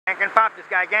Crank and pop this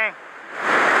guy, gang.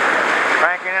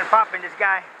 Cranking and popping this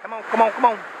guy. Come on, come on, come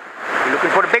on. We're looking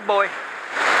for the big boy.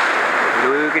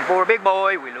 We're looking for a big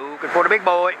boy. We're looking for the big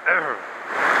boy.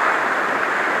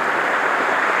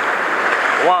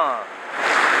 One.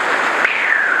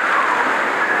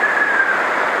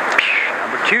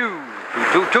 Number two.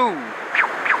 Two, two, two.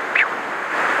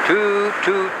 Two,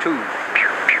 two, two.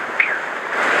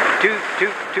 Two,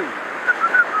 two, two.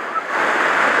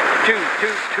 Two,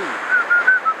 two, two.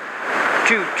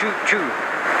 Two, two, two.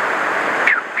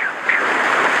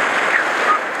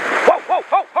 Whoa, whoa,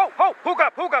 whoa, whoa, whoa.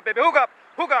 Hook up, baby. Hook up.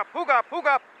 Hook up, hook up, hook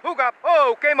up, hook up.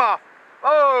 Oh, came off.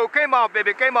 Oh, came off,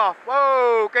 baby. Came off.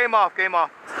 Whoa, came off, came off.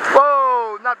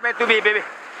 Whoa, not meant to be, baby.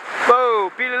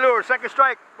 Whoa, Pili lure, second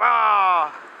strike.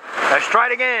 Wow. Let's try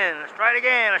it again. Let's try it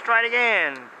again. Let's try it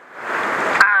again.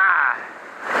 Ah.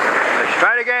 Let's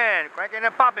try it again. Cranking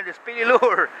and popping this Pili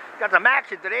lure. Got some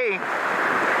action today.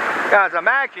 Got some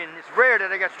action. It's rare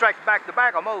that I get strikes back to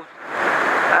back almost.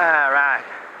 All right.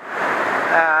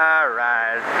 All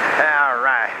right. All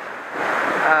right.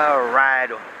 All right.